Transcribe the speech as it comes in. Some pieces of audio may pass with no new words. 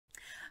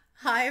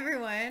Hi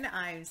everyone,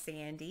 I'm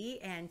Sandy,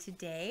 and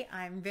today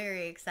I'm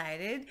very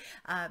excited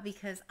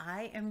because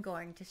I am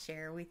going to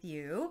share with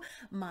you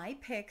my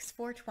picks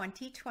for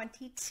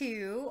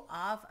 2022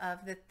 off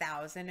of the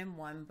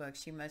 1001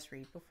 Books You Must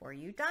Read Before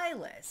You Die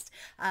list.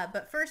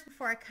 But first,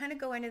 before I kind of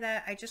go into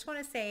that, I just want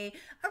to say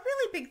a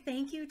really big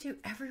thank you to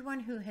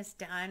everyone who has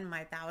done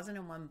my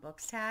 1001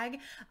 Books tag.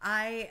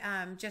 I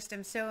just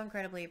am so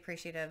incredibly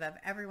appreciative of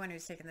everyone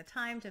who's taken the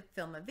time to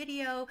film a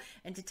video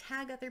and to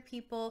tag other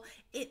people.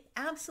 It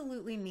absolutely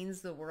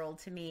means the world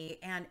to me.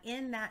 And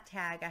in that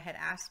tag, I had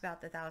asked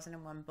about the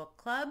 1001 Book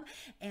Club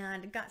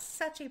and got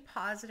such a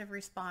positive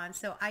response.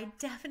 So I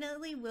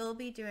definitely will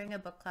be doing a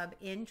book club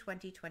in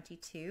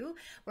 2022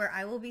 where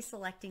I will be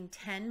selecting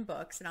 10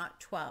 books, not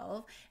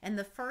 12. And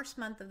the first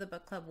month of the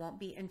book club won't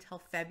be until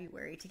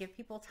February to give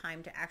people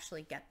time to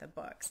actually get the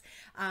books.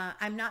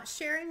 I'm not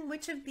sharing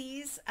which of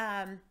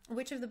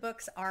the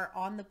books are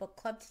on the book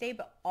club today,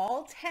 but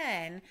all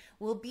 10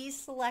 will be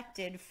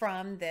selected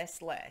from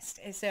this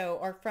list.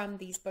 Or from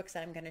these books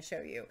that I'm going to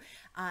show you.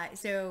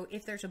 So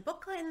if there's a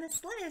book in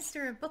this list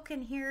or a book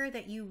in here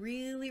that you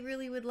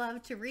really would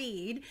love to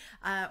read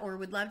or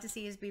would love to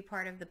see as be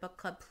part of the book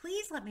club,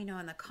 please let me know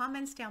in the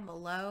comments down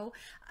below.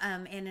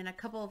 And in a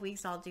couple of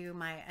weeks, I'll do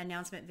my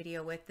announcement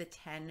video with the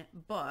 10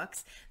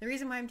 books. The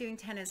reason why I'm doing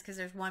 10 is because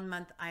there's 1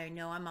 month I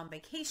know I'm on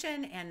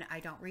vacation and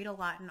I don't read a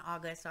lot in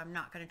August, so I'm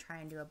not going to try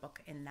and do a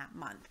book in that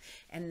month.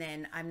 And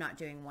then I'm not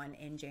doing one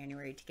in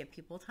January to give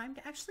people time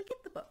to actually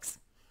get the books.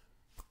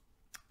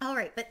 All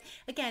right, but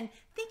again,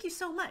 thank you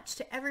so much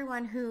to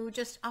everyone who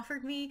just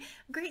offered me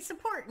great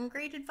support and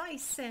great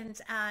advice and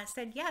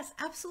said, yes,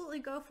 absolutely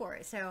go for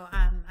it. So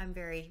I'm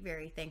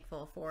very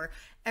thankful for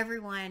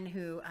everyone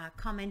who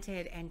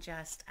commented and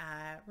just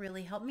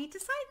really helped me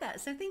decide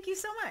that. So thank you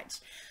so much.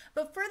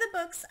 But for the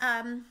books,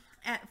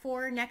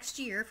 for next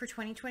year, for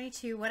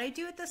 2022, what I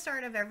do at the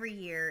start of every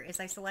year is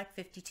I select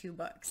 52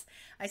 books.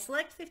 I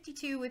select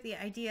 52 with the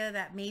idea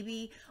that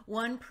maybe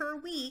one per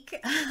week,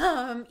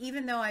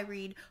 even though I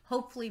read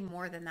hopefully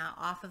more than that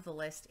off of the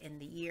list in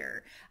the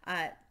year.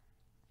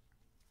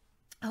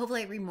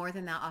 Hopefully I read more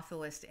than that off the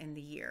list in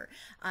the year.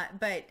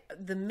 But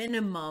the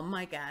minimum,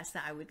 I guess,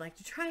 that I would like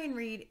to try and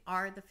read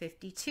are the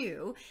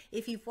 52.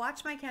 If you've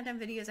watched my countdown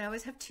videos, I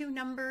always have 2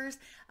 numbers.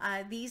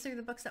 These are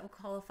the books that will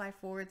qualify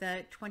for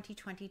the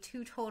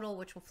 2022 total,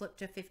 which will flip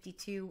to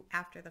 52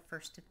 after the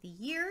first of the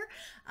year.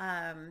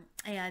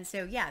 And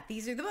so, yeah,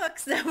 these are the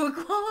books that will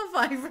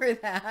qualify for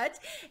that.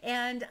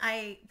 And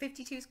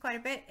 52 is quite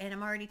a bit, and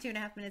I'm already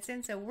 2.5 minutes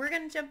in, so we're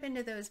going to jump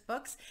into those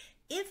books.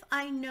 If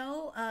I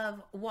know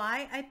of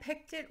why I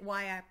picked it,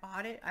 why I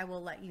bought it, I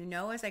will let you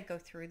know as I go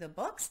through the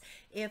books.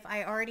 If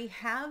I already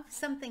have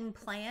something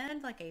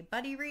planned, like a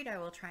buddy read, I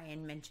will try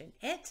and mention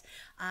it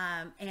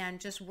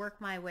and just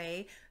work my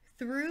way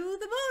through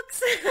the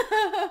books.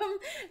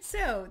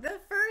 So the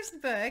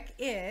first book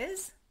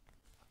is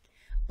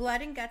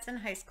Blood and Guts in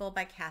High School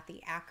by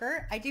Kathy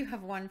Acker. I do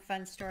have one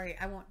fun story.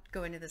 I won't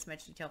go into this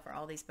much detail for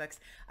all these books.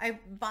 I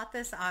bought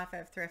this off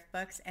of Thrift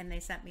Books and they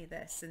sent me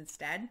this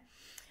instead.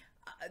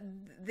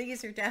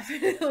 These are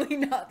definitely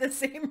not the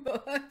same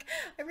book.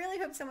 I really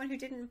hope someone who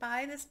didn't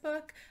buy this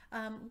book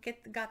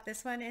got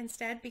this one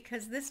instead,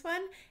 because this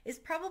one is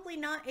probably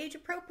not age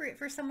appropriate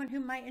for someone who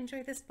might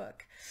enjoy this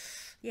book.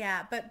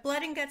 Yeah, but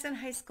Blood and Guts in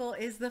High School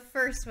is the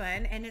first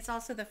one, and it's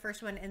also the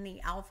first one in the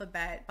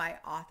alphabet by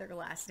author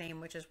last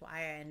name, which is why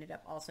I ended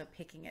up also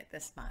picking it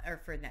this month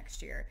or for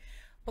next year.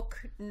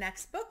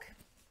 Next book,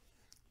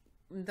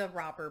 The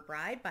Robber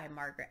Bride by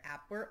Margaret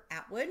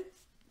Atwood.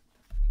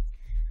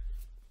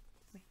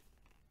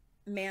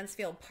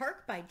 Mansfield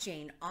Park by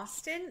Jane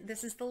Austen.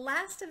 This is the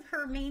last of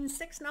her main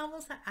 6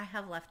 novels that I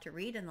have left to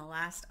read, and the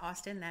last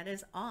Austen that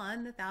is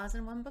on the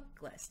 1001 book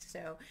list.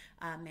 So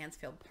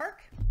Mansfield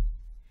Park.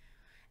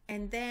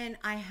 And then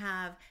I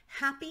have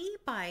Happy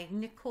by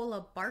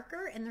Nicola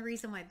Barker. And the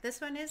reason why this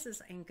one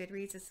is in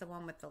Goodreads, it's the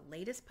one with the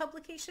latest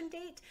publication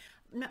date.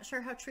 I'm not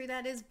sure how true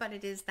that is, but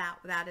it is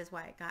that is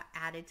why it got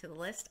added to the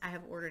list. I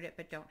have ordered it,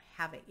 but don't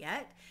have it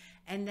yet.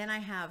 And then I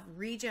have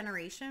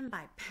Regeneration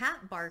by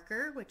Pat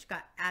Barker, which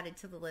got added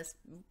to the list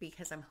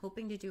because I'm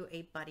hoping to do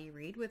a buddy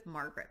read with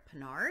Margaret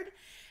Pennard.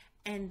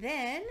 And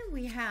then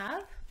we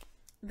have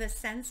The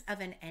Sense of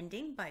an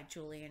Ending by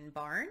Julian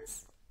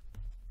Barnes.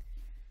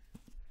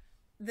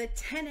 The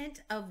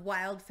Tenant of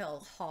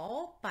Wildfell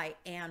Hall by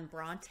Anne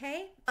Bronte.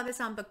 I saw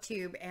this on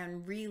BookTube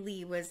and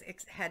really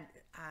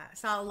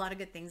saw a lot of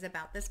good things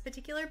about this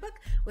particular book,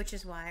 which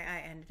is why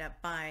I ended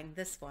up buying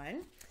this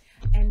one.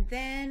 And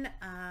then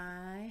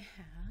I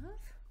have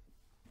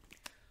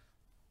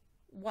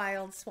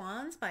Wild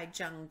Swans by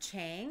Jung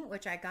Chang,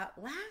 which I got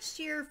last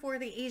year for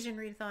the Asian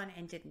Readathon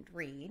and didn't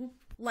read.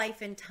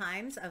 Life and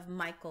Times of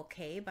Michael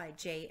K. by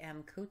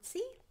J.M. Coetzee.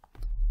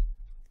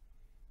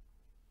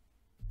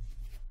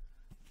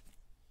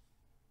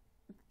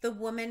 The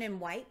Woman in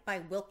White by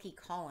Wilkie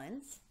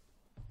Collins.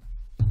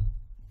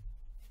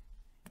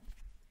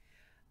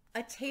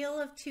 A Tale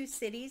of Two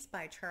Cities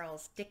by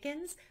Charles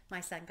Dickens.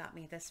 My son got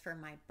me this for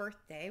my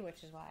birthday,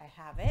 which is why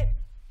I have it.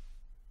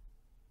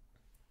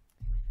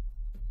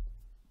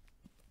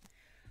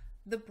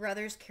 The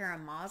Brothers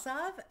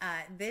Karamazov,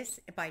 this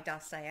by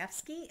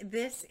Dostoevsky.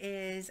 This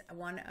is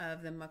one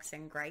of the Mooks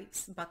and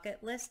Gripes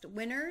bucket list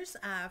winners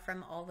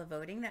from all the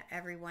voting that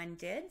everyone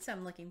did. So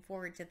I'm looking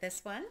forward to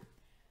this one.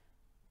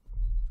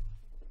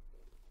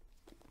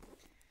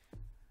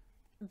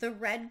 The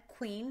Red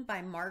Queen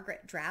by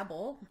Margaret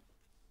Drabble.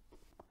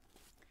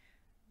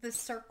 The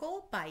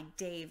Circle by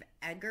Dave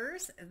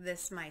Eggers.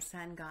 This my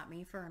son got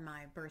me for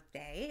my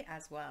birthday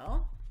as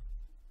well.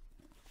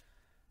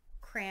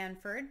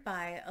 Cranford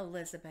by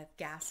Elizabeth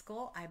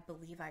Gaskell. I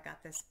believe I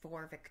got this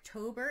for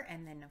Victober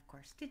and then of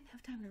course didn't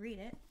have time to read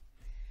it.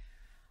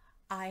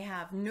 I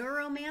have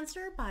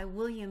Neuromancer by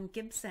William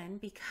Gibson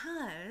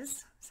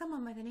because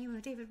someone by the name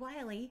of David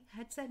Wiley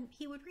had said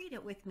he would read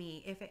it with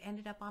me if it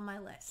ended up on my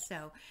list.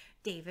 So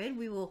David,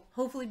 we will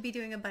hopefully be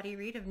doing a buddy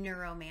read of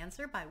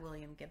Neuromancer by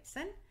William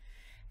Gibson.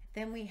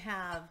 Then we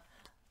have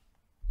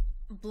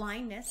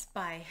Blindness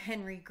by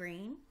Henry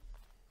Green.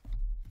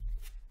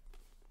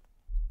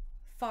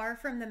 Far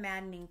from the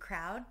Maddening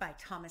Crowd by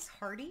Thomas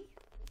Hardy.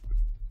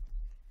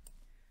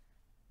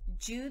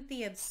 Jude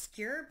the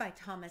Obscure by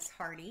Thomas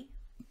Hardy.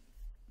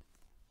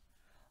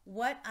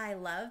 What I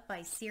Love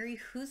by Siri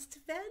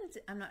Hustved.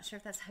 I'm not sure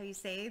if that's how you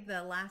say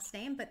the last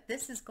name, but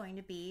this is going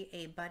to be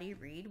a buddy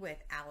read with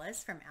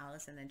Alice from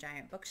Alice in the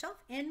Giant Bookshelf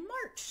in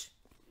March.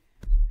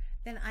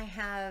 Then I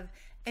have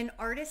An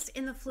Artist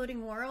in the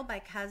Floating World by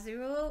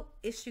Kazuo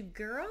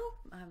Ishiguro.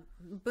 I'm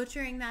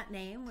butchering that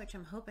name, which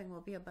I'm hoping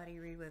will be a buddy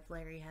read with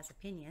Larry Has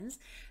Opinions.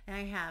 And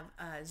I have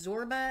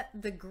Zorba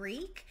the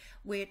Greek,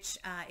 which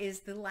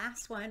is the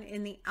last one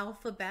in the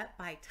alphabet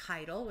by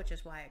title, which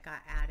is why it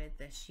got added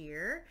this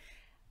year.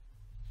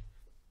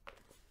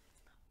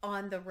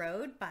 On the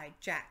Road by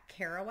Jack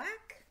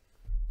Kerouac.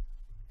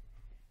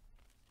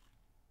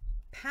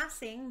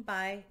 Passing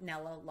by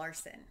Nella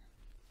Larson.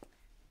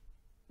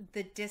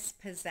 The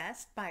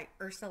Dispossessed by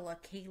Ursula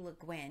K. Le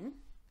Guin.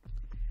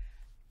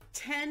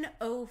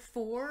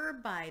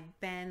 1004 by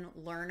Ben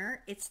Lerner.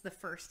 It's the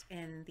first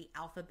in the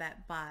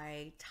alphabet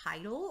by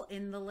title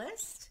in the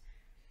list.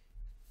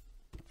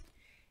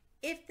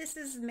 If This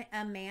Is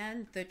a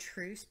Man, The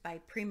Truce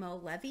by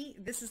Primo Levi.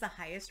 This is the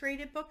highest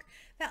rated book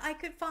that I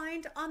could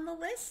find on the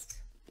list.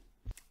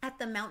 At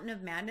the Mountain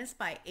of Madness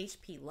by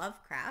H.P.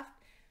 Lovecraft.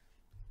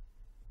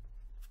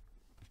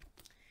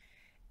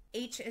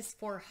 H is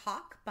for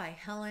Hawk by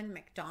Helen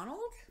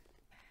MacDonald.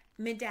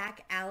 Midak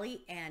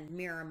Alley and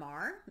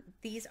Miramar.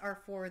 These are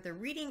for the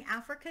Reading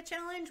Africa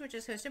Challenge, which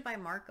is hosted by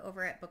Mark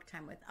over at Book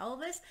Time with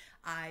Elvis.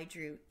 I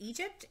drew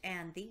Egypt,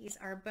 and these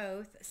are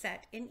both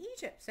set in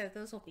Egypt, so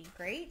those will be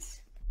great.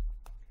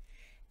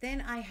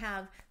 Then I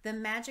have The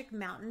Magic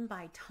Mountain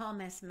by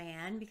Thomas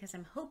Mann, because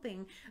I'm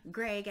hoping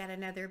Greg at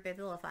Another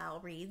Bibliophile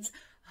Reads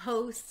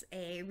hosts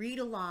a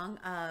read-along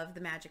of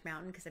The Magic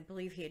Mountain, because I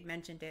believe he had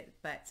mentioned it,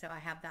 but so I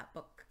have that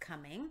book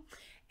coming.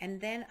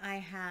 And then I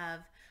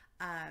have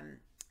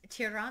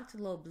Tirant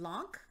Le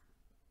Blanc,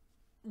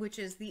 which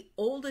is the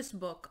oldest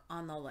book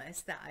on the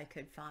list that I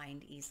could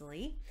find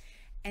easily.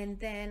 And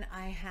then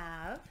I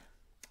have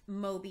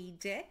Moby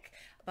Dick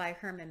by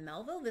Herman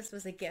Melville. This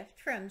was a gift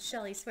from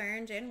Shelley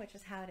Swearingen, which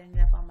is how it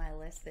ended up on my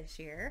list this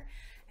year.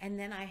 And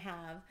then I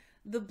have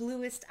The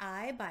Bluest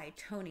Eye by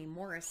Toni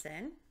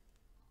Morrison.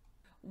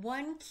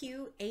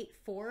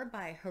 1Q84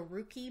 by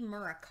Haruki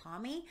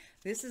Murakami.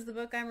 This is the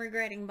book I'm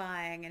regretting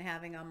buying and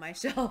having on my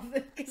shelf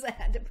because I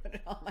had to put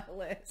it on my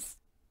list.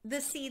 The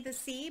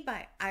Sea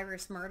by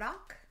Iris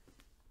Murdoch.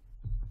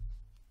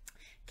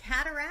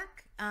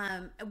 Cataract,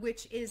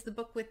 which is the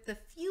book with the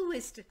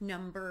fewest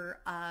number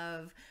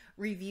of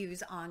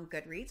reviews on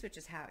Goodreads, which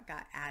is how it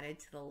got added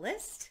to the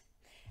list.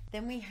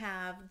 Then we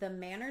have The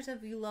Manners of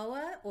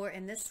Ulloa,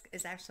 and this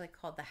is actually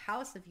called The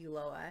House of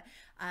Ulloa.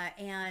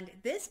 And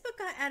this book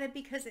got added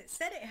because it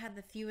said it had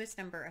the fewest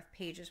number of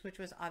pages, which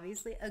was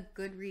obviously a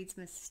Goodreads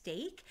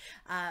mistake.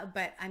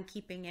 But I'm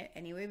keeping it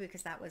anyway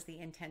because that was the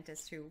intent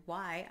as to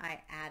why I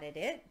added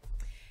it.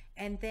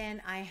 And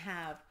then I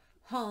have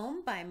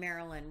Home by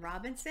Marilyn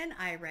Robinson.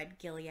 I read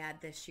Gilead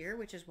this year,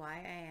 which is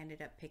why I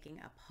ended up picking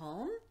up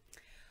Home.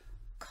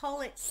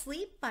 Call It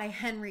Sleep by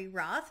Henry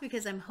Roth,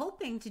 because I'm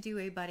hoping to do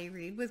a buddy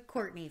read with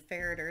Courtney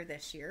Ferreter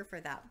this year for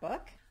that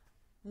book.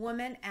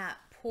 Woman at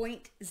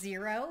Point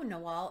Zero,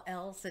 Nawal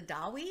El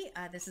Sadawi.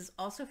 This is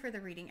also for the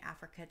Reading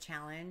Africa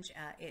Challenge.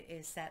 It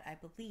is set, I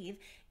believe,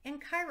 in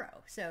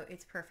Cairo, so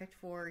it's perfect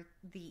for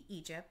the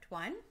Egypt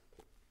one.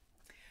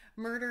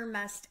 Murder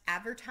Must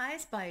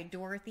Advertise by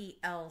Dorothy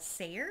L.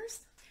 Sayers.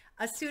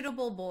 A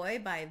Suitable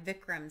Boy by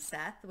Vikram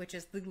Seth, which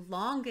is the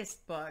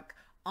longest book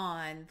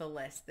on the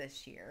list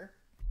this year.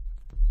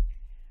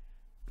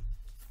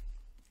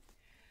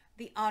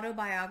 The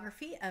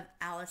Autobiography of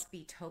Alice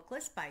B.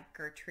 Toklas by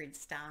Gertrude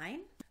Stein.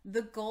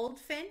 The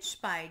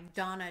Goldfinch by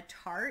Donna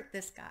Tartt.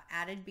 This got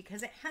added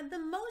because it had the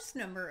most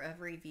number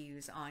of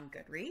reviews on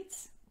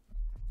Goodreads.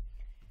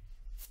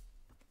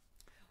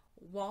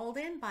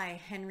 Walden by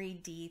Henry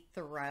D.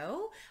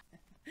 Thoreau.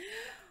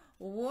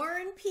 War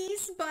and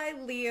Peace by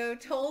Leo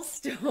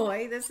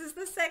Tolstoy. This is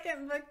the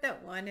second book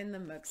that won in the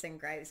Mooks and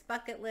Grives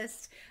bucket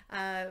list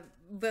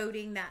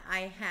voting that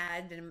I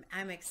had, and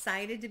I'm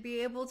excited to be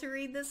able to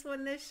read this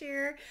one this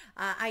year.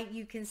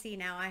 You can see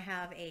now I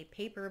have a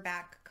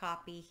paperback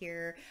copy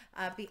here.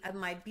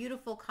 My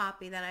beautiful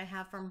copy that I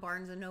have from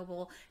Barnes &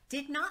 Noble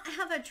did not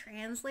have a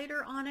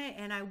translator on it,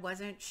 and I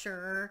wasn't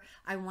sure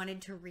I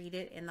wanted to read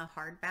it in the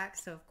hardback,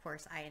 so of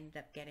course I ended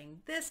up getting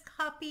this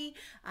copy.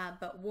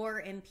 But War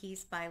and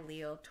Peace by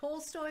Leo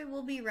Tolstoy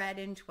will be read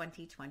in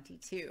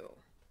 2022.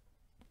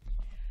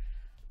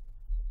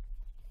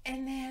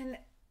 And then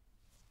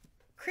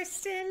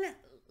Kristen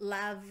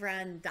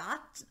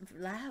Lavransdatter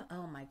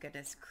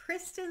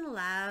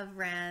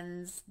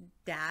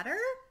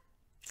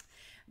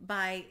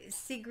by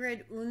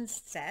Sigrid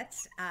Undset.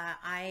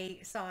 I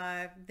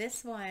saw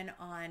this one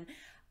on,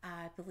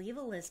 I believe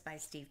it was by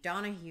Steve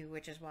Donahue,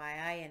 which is why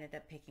I ended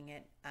up picking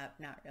it up,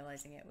 not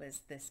realizing it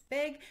was this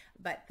big.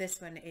 But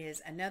this one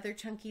is another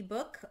chunky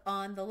book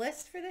on the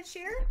list for this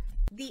year.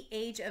 The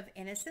Age of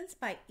Innocence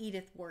by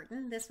Edith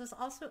Wharton. This was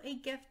also a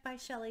gift by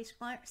Shelley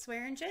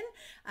Swearingen,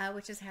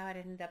 which is how it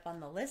ended up on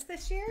the list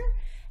this year.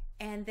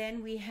 And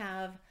then we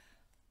have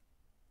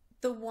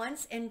The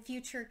Once and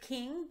Future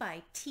King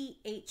by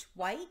T.H.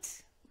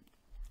 White.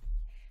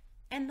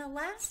 And the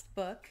last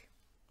book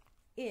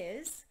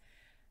is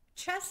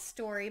Chess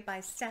Story by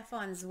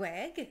Stefan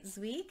Zweig.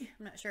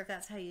 I'm not sure if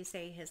that's how you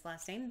say his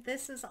last name.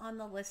 This is on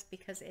the list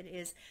because it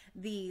is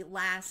the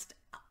last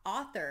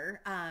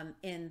author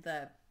in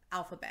the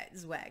alphabet,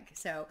 Zweig.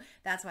 So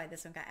that's why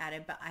this one got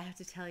added. But I have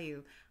to tell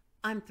you,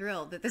 I'm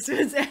thrilled that this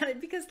was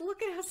added because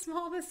look at how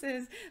small this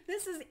is.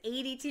 This is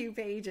 82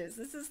 pages.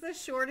 This is the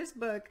shortest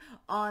book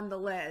on the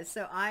list.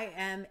 So I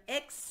am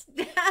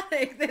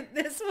ecstatic that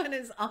this one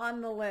is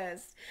on the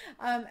list.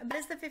 But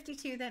it's the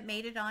 52 that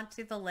made it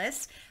onto the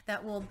list.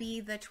 That will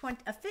be the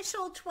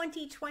official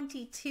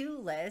 2022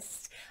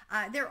 list.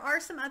 There are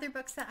some other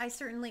books that I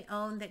certainly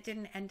own that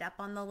didn't end up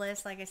on the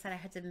list. Like I said, I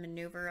had to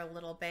maneuver a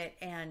little bit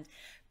and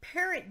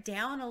pare it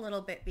down a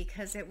little bit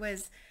because it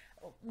was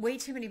way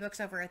too many books,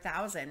 over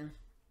 1,000.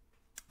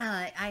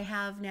 I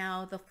have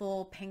now the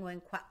full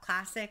Penguin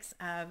Classics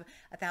of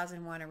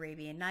 1001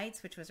 Arabian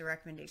Nights, which was a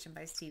recommendation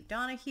by Steve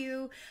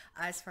Donahue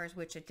as far as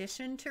which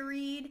edition to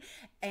read.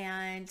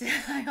 And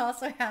I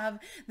also have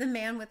The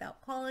Man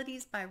Without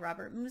Qualities by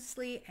Robert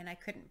Muesli, and I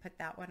couldn't put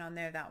that one on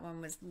there. That one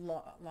was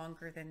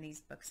longer than these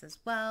books as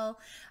well.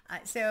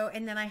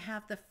 And then I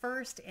have the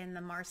first in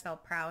the Marcel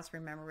Proust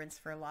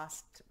Remembrance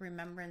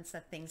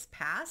of Things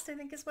Past, I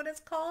think is what it's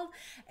called.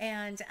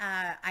 And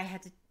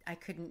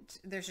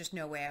there's just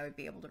no way I would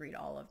be able to read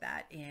all of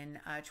that in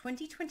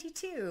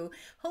 2022.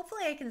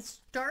 Hopefully I can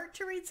start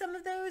to read some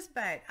of those,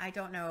 but I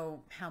don't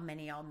know how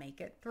many I'll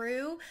make it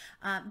through.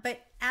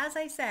 But as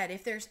I said,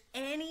 if there's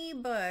any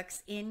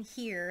books in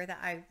here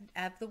that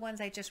of the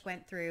ones I just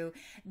went through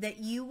that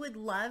you would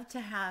love to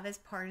have as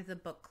part of the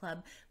book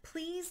club,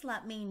 please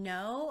let me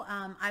know.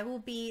 I will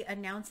be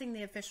announcing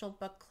the official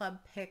book club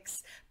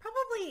picks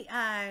probably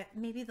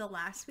maybe the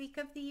last week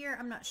of the year.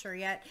 I'm not sure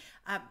yet.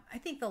 I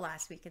think the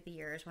last week of the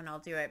year is when I'll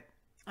do it,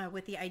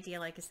 with the idea,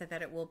 like I said,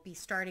 that it will be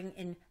starting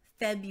in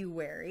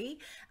February,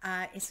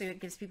 so it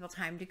gives people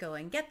time to go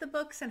and get the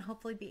books and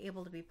hopefully be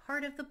able to be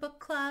part of the book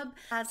club.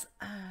 I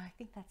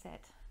think that's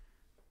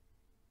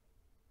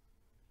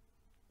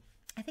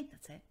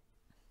it.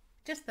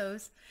 Just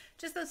those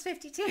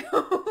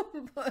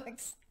 52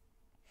 books.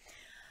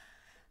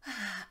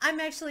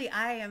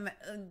 I am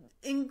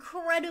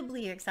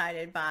incredibly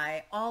excited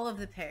by all of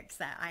the picks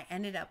that I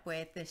ended up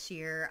with this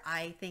year.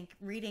 I think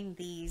reading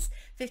these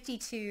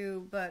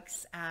 52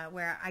 books,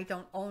 where I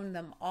don't own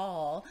them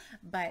all,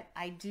 but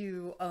I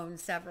do own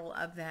several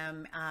of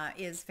them,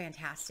 is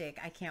fantastic.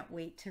 I can't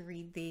wait to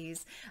read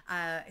these.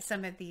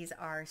 Some of these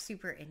are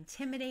super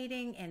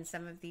intimidating, and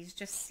some of these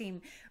just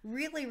seem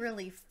really,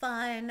 really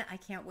fun. I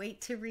can't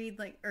wait to read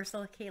like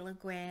Ursula K. Le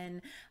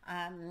Guin.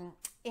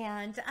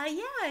 Yeah,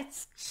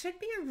 it should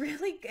be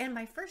and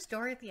my first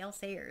Dorothy L.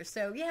 Sayers.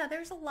 So yeah,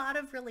 there's a lot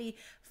of really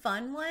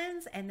fun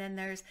ones, and then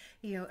there's,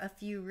 a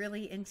few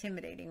really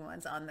intimidating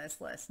ones on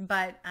this list.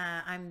 But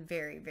I'm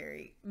very,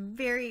 very,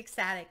 very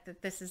ecstatic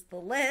that this is the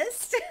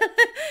list.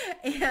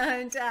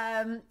 And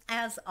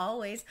as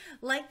always,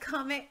 like,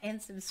 comment,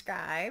 and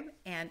subscribe.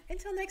 And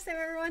until next time,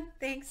 everyone,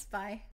 thanks. Bye.